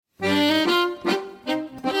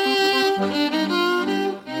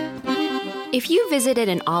If you visited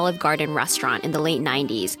an Olive Garden restaurant in the late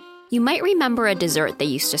 90s, you might remember a dessert they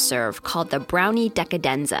used to serve called the brownie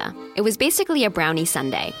decadenza. It was basically a brownie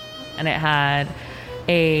sundae. And it had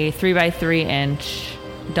a 3x3-inch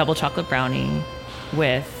double chocolate brownie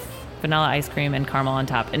with vanilla ice cream and caramel on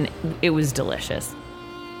top, and it was delicious.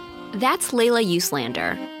 That's Athena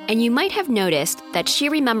Uslander, and you might have noticed that she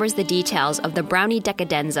remembers the details of the brownie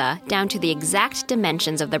decadenza down to the exact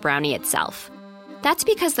dimensions of the brownie itself. That's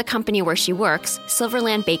because the company where she works,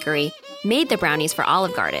 Silverland Bakery, made the brownies for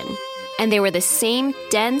Olive Garden. And they were the same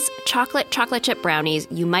dense chocolate chip brownies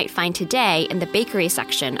you might find today in the bakery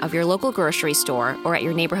section of your local grocery store or at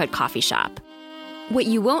your neighborhood coffee shop. What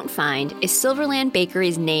you won't find is Silverland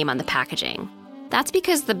Bakery's name on the packaging. That's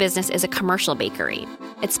because the business is a commercial bakery.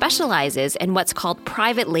 It specializes in what's called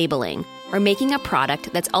private labeling, or making a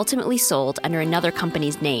product that's ultimately sold under another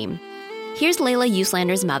company's name. Here's Athena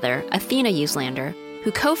Uslander's mother, Athena Uslander,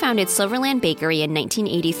 who co-founded Silverland Bakery in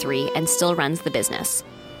 1983 and still runs the business.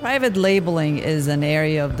 Private labeling is an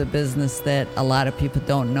area of the business that a lot of people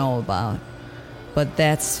don't know about, but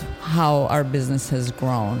that's how our business has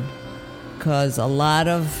grown, because a lot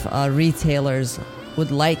of retailers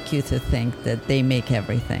would like you to think that they make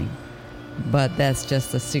everything, but that's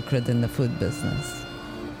just a secret in the food business.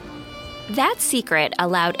 That secret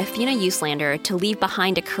allowed Athena Uslander to leave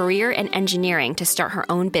behind a career in engineering to start her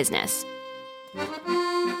own business.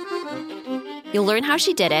 You'll learn how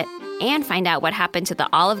she did it and find out what happened to the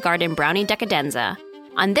Olive Garden brownie decadenza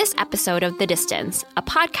on this episode of The Distance, a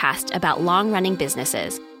podcast about long-running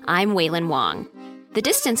businesses. I'm Waylon Wong. The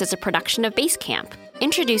Distance is a production of Basecamp,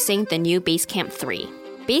 introducing the new Basecamp 3.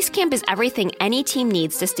 Basecamp is everything any team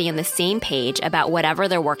needs to stay on the same page about whatever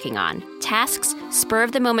they're working on. Tasks,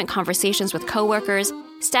 spur-of-the-moment conversations with coworkers,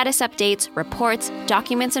 status updates, reports,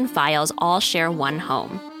 documents, and files all share one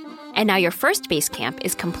home. And now your first Basecamp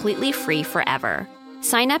is completely free forever.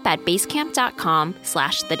 Sign up at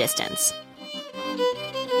basecamp.com/thedistance.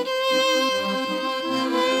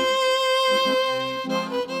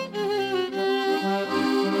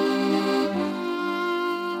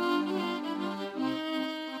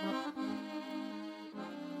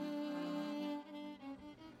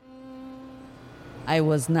 I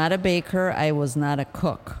was not a baker, I was not a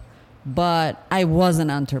cook, but I was an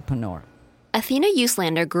entrepreneur. Athena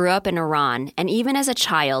Uslander grew up in Iran, and even as a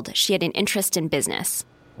child, she had an interest in business.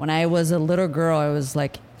 When I was a little girl, I was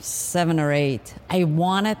like 7 or 8. I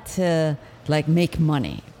wanted to make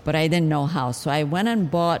money, but I didn't know how. So I went and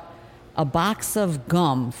bought a box of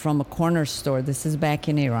gum from a corner store. This is back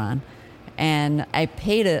in Iran. And I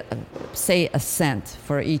paid a cent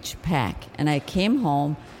for each pack. And I came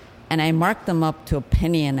home and I marked them up to 1.50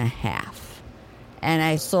 pennies. And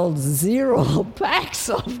I sold 0 packs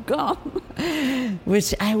of gum,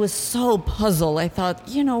 which I was so puzzled. I thought,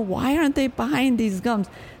 why aren't they buying these gums?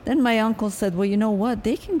 Then my uncle said, well, you know what?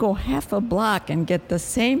 They can go half a block and get the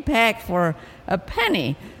same pack for a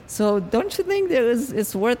penny. So don't you think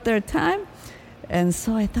it's worth their time? And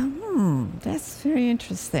so I thought, that's very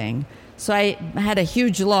interesting. So I had a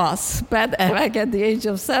huge loss back at the age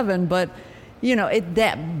of 7, but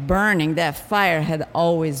that burning, that fire had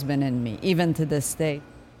always been in me, even to this day.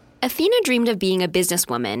 Athena dreamed of being a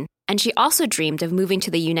businesswoman, and she also dreamed of moving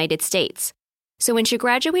to the United States. So when she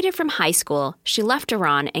graduated from high school, she left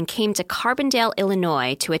Iran and came to Carbondale,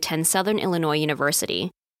 Illinois to attend Southern Illinois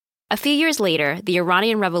University. A few years later, the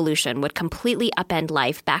Iranian Revolution would completely upend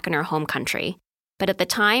life back in her home country. But at the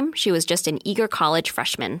time, she was just an eager college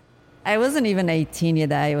freshman. I wasn't even 18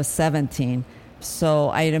 yet, I was 17. So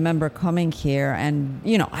I remember coming here and,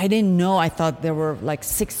 I didn't know. I thought there were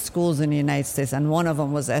 6 schools in the United States and one of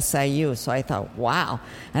them was SIU. So I thought, wow.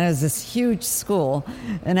 And it was this huge school.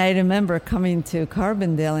 And I remember coming to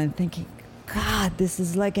Carbondale and thinking, God, this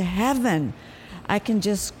is like a heaven. I can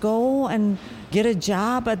just go and get a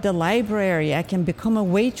job at the library. I can become a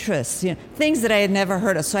waitress, things that I had never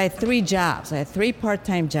heard of. So I had 3 jobs. I had 3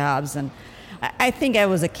 part-time jobs, and I think I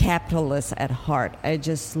was a capitalist at heart. I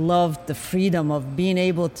just loved the freedom of being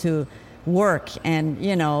able to work and,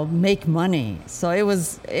 make money. So it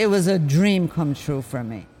was a dream come true for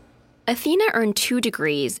me. Athena earned 2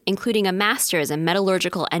 degrees, including a master's in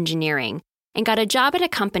metallurgical engineering, and got a job at a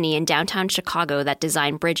company in downtown Chicago that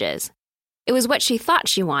designed bridges. It was what she thought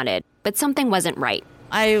she wanted, but something wasn't right.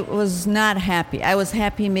 I was not happy. I was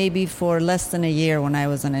happy maybe for less than a year when I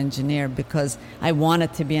was an engineer because I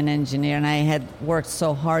wanted to be an engineer and I had worked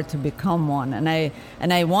so hard to become one. And I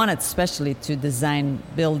wanted especially to design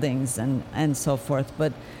buildings and so forth.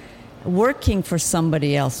 But working for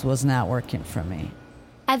somebody else was not working for me.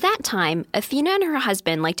 At that time, Athena and her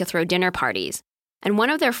husband liked to throw dinner parties. and one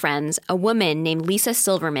of their friends, a woman named Lisa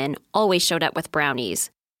Silverman, always showed up with brownies.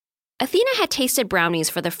 Athena had tasted brownies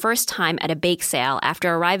for the first time at a bake sale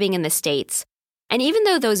after arriving in the States, and even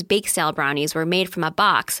though those bake sale brownies were made from a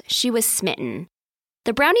box, she was smitten.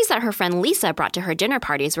 The brownies that her friend Lisa brought to her dinner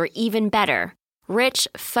parties were even better. Rich,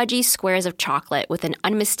 fudgy squares of chocolate with an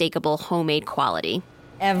unmistakable homemade quality.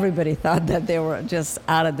 Everybody thought that they were just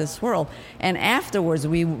out of this world. And afterwards,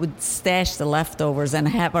 we would stash the leftovers and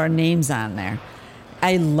have our names on there.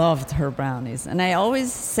 I loved her brownies. And I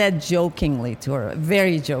always said jokingly to her,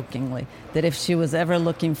 very jokingly, that if she was ever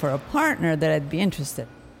looking for a partner, that I'd be interested.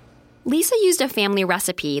 Lisa used a family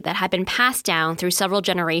recipe that had been passed down through several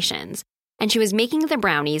generations, and she was making the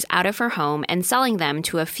brownies out of her home and selling them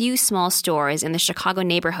to a few small stores in the Chicago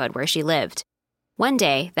neighborhood where she lived. One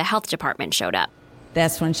day, the health department showed up.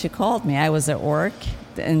 That's when she called me. I was at work,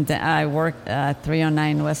 and I worked at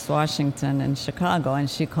 309 West Washington in Chicago, and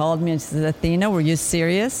she called me and she said, Athena, were you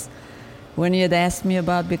serious? When you had asked me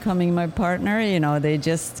about becoming my partner, they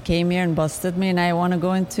just came here and busted me, and I want to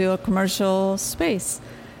go into a commercial space.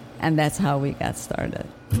 And that's how we got started.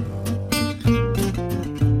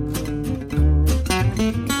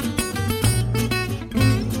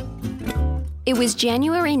 It was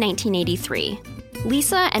January 1983.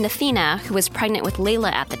 Lisa and Athena, who was pregnant with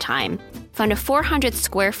Layla at the time, found a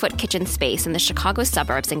 400-square-foot kitchen space in the Chicago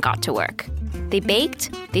suburbs and got to work. They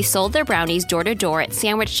baked, they sold their brownies door-to-door at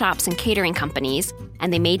sandwich shops and catering companies,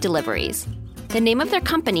 and they made deliveries. The name of their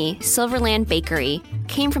company, Silverland Bakery,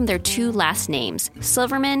 came from their two last names,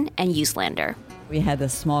 Silverman and Uslander. We had a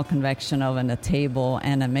small convection oven, a table,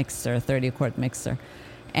 and a mixer, a 30-quart mixer.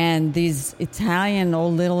 And these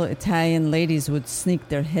little Italian ladies would sneak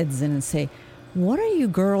their heads in and say, what are you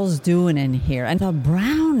girls doing in here? And the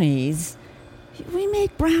brownies, we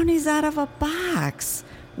make brownies out of a box.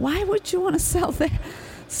 Why would you want to sell that?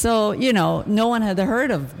 So, no one had heard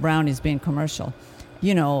of brownies being commercial.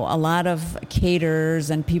 A lot of caterers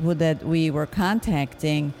and people that we were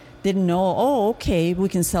contacting didn't know, okay, we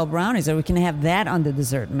can sell brownies or we can have that on the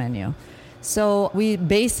dessert menu. So we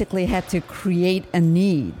basically had to create a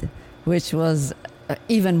need, which was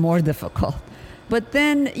even more difficult. But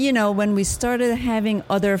then, when we started having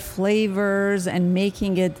other flavors and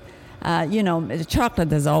making it,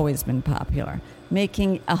 chocolate has always been popular.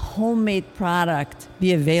 Making a homemade product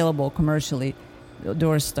be available commercially, the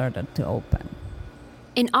doors started to open.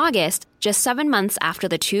 In August, just 7 months after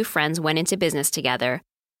the two friends went into business together,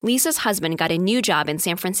 Lisa's husband got a new job in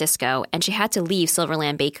San Francisco and she had to leave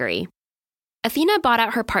Silverland Bakery. Athena bought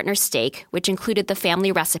out her partner's stake, which included the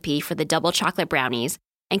family recipe for the double chocolate brownies,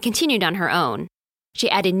 and continued on her own. She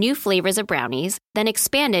added new flavors of brownies, then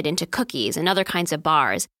expanded into cookies and other kinds of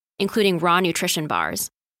bars, including raw nutrition bars.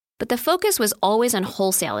 But the focus was always on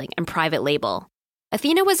wholesaling and private label.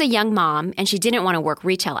 Athena was a young mom, and she didn't want to work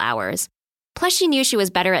retail hours. Plus, she knew she was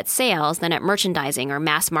better at sales than at merchandising or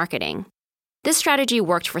mass marketing. This strategy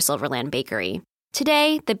worked for Silverland Bakery.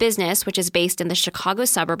 Today, the business, which is based in the Chicago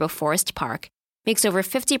suburb of Forest Park, makes over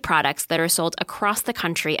 50 products that are sold across the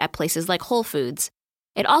country at places like Whole Foods.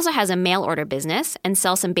 It also has a mail-order business and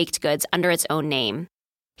sells some baked goods under its own name.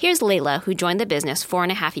 Here's Layla, who joined the business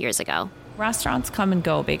 4.5 years ago. Restaurants come and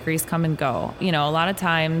go, bakeries come and go. A lot of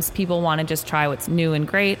times people want to just try what's new and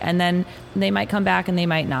great, and then they might come back and they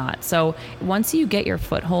might not. So once you get your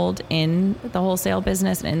foothold in the wholesale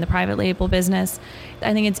business and in the private label business,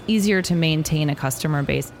 I think it's easier to maintain a customer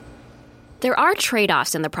base. There are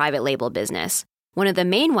trade-offs in the private label business. One of the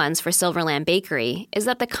main ones for Silverland Bakery is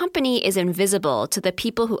that the company is invisible to the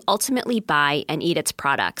people who ultimately buy and eat its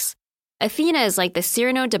products. Athena is like the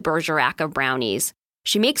Cyrano de Bergerac of brownies.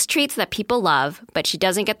 She makes treats that people love, but she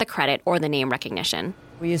doesn't get the credit or the name recognition.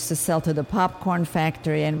 We used to sell to the popcorn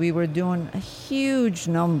factory, and we were doing huge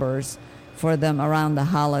numbers for them around the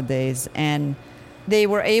holidays. And they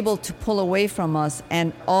were able to pull away from us,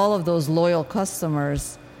 and all of those loyal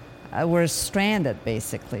customers were stranded,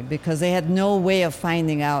 basically, because they had no way of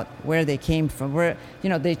finding out where they came from.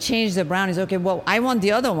 They changed the brownies. Okay, well, I want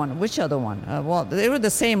the other one. Which other one? Well, they were the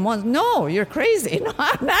same ones. No, you're crazy. No,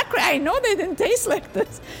 I'm not crazy. I know they didn't taste like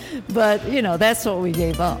this. But, that's what we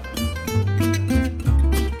gave up.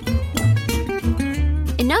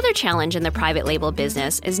 Another challenge in the private label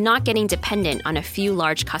business is not getting dependent on a few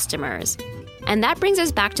large customers. And that brings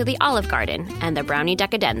us back to the Olive Garden and the brownie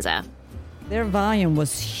decadenza. Their volume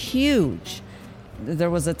was huge. There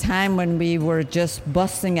was a time when we were just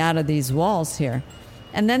busting out of these walls here.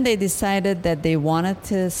 And then they decided that they wanted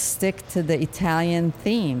to stick to the Italian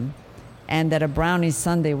theme. and that a brownie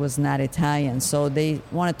sundae was not Italian. So they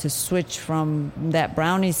wanted to switch from that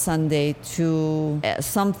brownie sundae to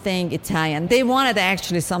something Italian. They wanted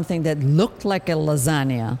actually something that looked like a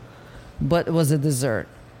lasagna, but was a dessert.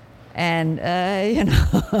 And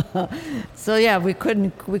so yeah, we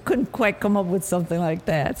couldn't quite come up with something like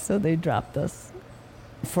that. So they dropped us.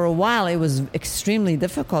 For a while, it was extremely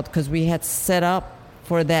difficult because we had set up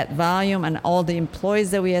for that volume and all the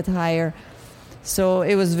employees that we had hired. So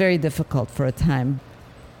it was very difficult for a time.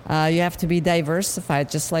 You have to be diversified,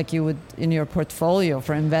 just like you would in your portfolio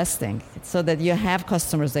for investing, so that you have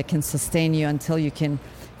customers that can sustain you until you can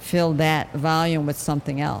fill that volume with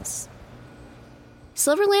something else.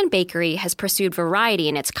 Silverland Bakery has pursued variety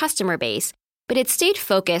in its customer base, but it stayed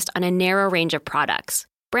focused on a narrow range of products: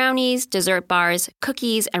 brownies, dessert bars,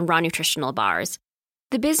 cookies, and raw nutritional bars.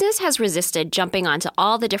 The business has resisted jumping onto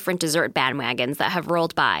all the different dessert bandwagons that have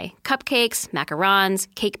rolled by: cupcakes, macarons,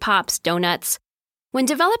 cake pops, donuts. When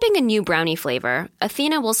developing a new brownie flavor,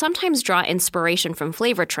 Athena will sometimes draw inspiration from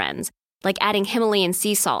flavor trends, like adding Himalayan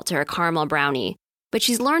sea salt to her caramel brownie, but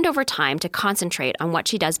she's learned over time to concentrate on what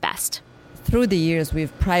she does best. Through the years,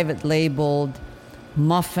 we've private labeled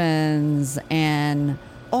muffins and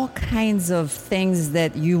all kinds of things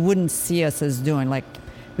that you wouldn't see us as doing, like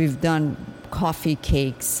we've done coffee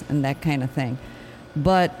cakes and that kind of thing.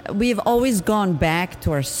 But we've always gone back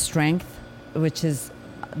to our strength, which is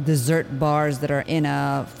dessert bars that are in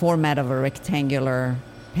a format of a rectangular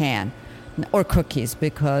pan, or cookies,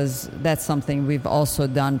 because that's something we've also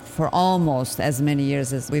done for almost as many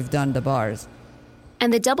years as we've done the bars.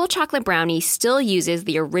 And the double chocolate brownie still uses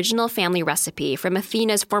the original family recipe from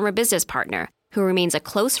Athena's former business partner, who remains a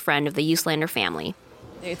close friend of the Uslander family.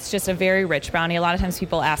 It's just a very rich brownie. A lot of times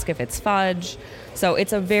people ask if it's fudge. So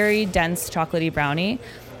it's a very dense chocolatey brownie.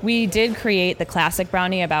 We did create the classic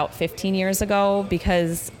brownie about 15 years ago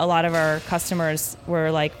because a lot of our customers were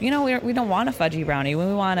like, we don't want a fudgy brownie.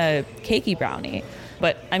 We want a cakey brownie.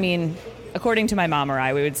 But I mean, according to my mom or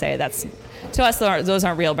I, we would say to us, those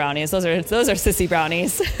aren't real brownies. Those are sissy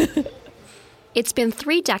brownies. It's been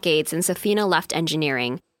 3 decades since Athena left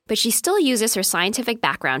engineering, but she still uses her scientific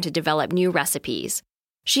background to develop new recipes.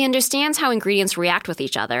 She understands how ingredients react with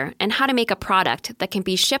each other and how to make a product that can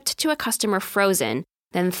be shipped to a customer frozen,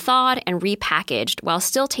 then thawed and repackaged while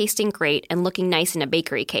still tasting great and looking nice in a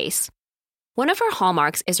bakery case. One of her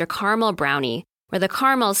hallmarks is her caramel brownie, where the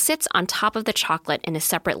caramel sits on top of the chocolate in a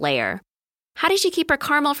separate layer. How does she keep her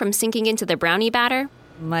caramel from sinking into the brownie batter?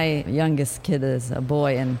 My youngest kid is a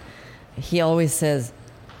boy, and he always says,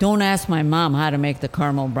 "Don't ask my mom how to make the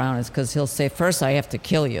caramel brownies," because he'll say, "First I have to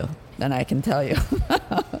kill you, then I can tell you."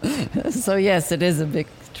 So yes, it is a big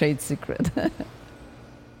trade secret.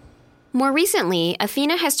 More recently,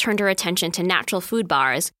 Athena has turned her attention to natural food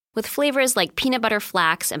bars with flavors like peanut butter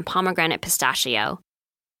flax and pomegranate pistachio.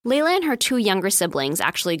 Layla and her 2 younger siblings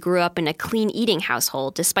actually grew up in a clean eating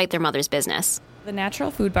household despite their mother's business. The natural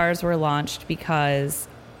food bars were launched because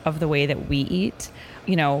of the way that we eat.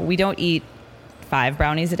 We don't eat 5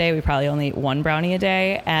 brownies a day. We probably only eat 1 brownie a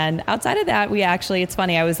day. And outside of that, it's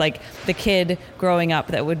funny, I was like the kid growing up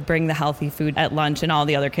that would bring the healthy food at lunch and all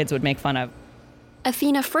the other kids would make fun of.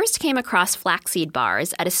 Athena first came across flaxseed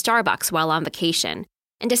bars at a Starbucks while on vacation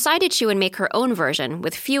and decided she would make her own version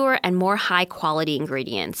with fewer and more high-quality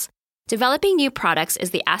ingredients. Developing new products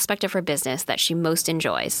is the aspect of her business that she most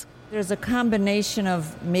enjoys. There's a combination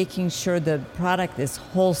of making sure the product is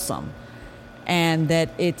wholesome and that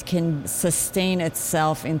it can sustain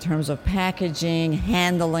itself in terms of packaging,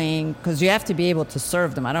 handling, because you have to be able to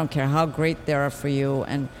serve them. I don't care how great they are for you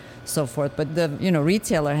and so forth, but the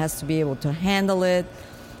retailer has to be able to handle it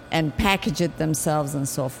and package it themselves and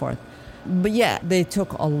so forth. But yeah, they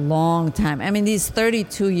took a long time. I mean, these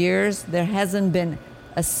 32 years, there hasn't been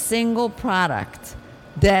a single product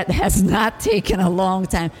that has not taken a long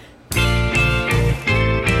time.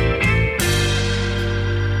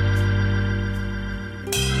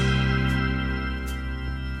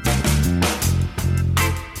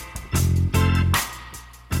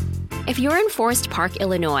 If you're in Forest Park,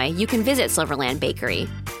 Illinois, you can visit Silverland Bakery.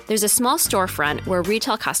 There's a small storefront where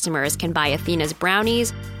retail customers can buy Athena's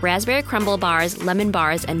brownies, raspberry crumble bars, lemon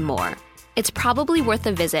bars, and more. It's probably worth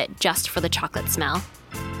a visit just for the chocolate smell.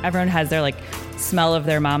 Everyone has their smell of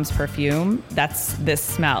their mom's perfume. This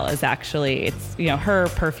smell is actually, her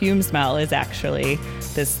perfume smell is actually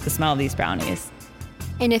the smell of these brownies.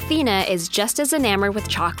 And Athena is just as enamored with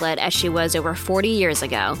chocolate as she was over 40 years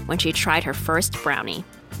ago when she tried her first brownie.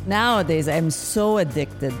 Nowadays, I'm so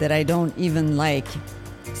addicted that I don't even like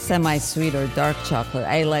semi-sweet or dark chocolate.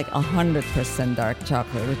 I like 100% dark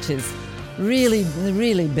chocolate, which is really,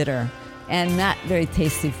 really bitter. and not very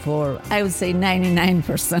tasty for, I would say,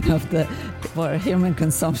 99% for human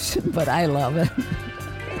consumption, but I love it.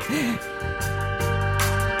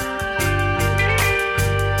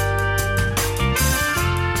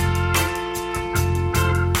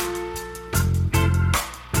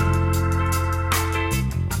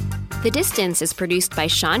 The Distance is produced by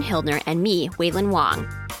Sean Hildner and me, Waylon Wong.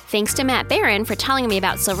 Thanks to Matt Barron for telling me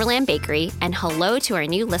about Silverland Bakery, and hello to our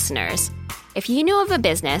new listeners. If you know of a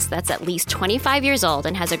business that's at least 25 years old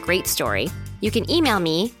and has a great story, you can email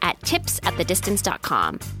me at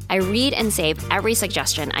tips@thedistance.com. I read and save every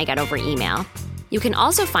suggestion I get over email. You can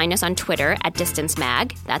also find us on Twitter at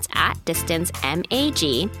DistanceMag, that's at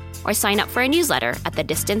DistanceMAG, or sign up for a newsletter at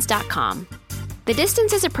thedistance.com. The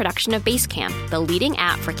Distance is a production of Basecamp, the leading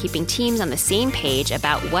app for keeping teams on the same page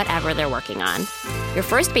about whatever they're working on. Your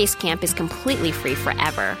first Basecamp is completely free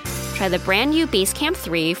forever. Try the brand new Basecamp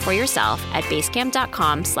 3 for yourself at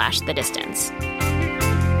basecamp.com/thedistance.